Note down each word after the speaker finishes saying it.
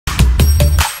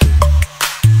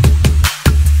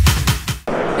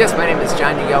Yes, my name is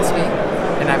Yagielski,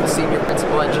 and I'm a senior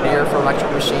principal engineer for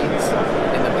electrical machines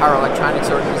in the Power Electronics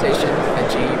organization at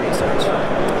GE Research.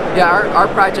 Yeah, our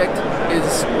project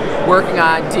is working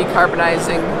on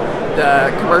decarbonizing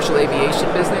the commercial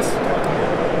aviation business.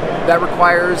 That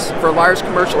requires, for large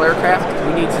commercial aircraft,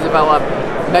 we need to develop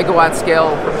megawatt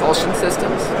scale propulsion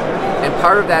systems. And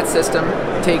part of that system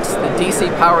takes the DC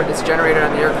power that's generated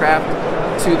on the aircraft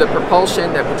to the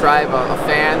propulsion that would drive a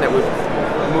fan that would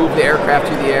move the aircraft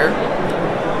through the air.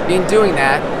 In doing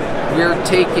that, we're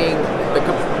taking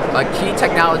the key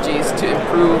technologies to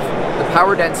improve the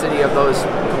power density of those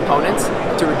components,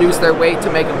 to reduce their weight,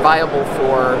 to make them viable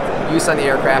for use on the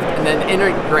aircraft, and then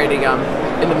integrating them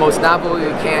in the most novel way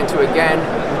we can to again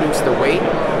reduce the weight.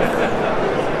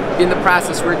 In the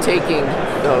process, we're taking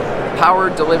the power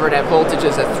delivered at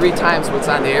voltages at 3 times what's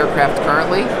on the aircraft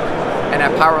currently, and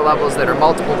at power levels that are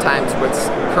multiple times what's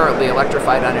currently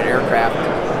electrified on an aircraft.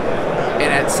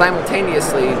 And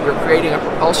simultaneously, we're creating a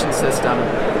propulsion system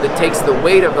that takes the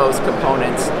weight of those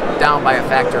components down by a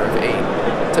factor of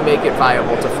 8 to make it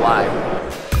viable to fly.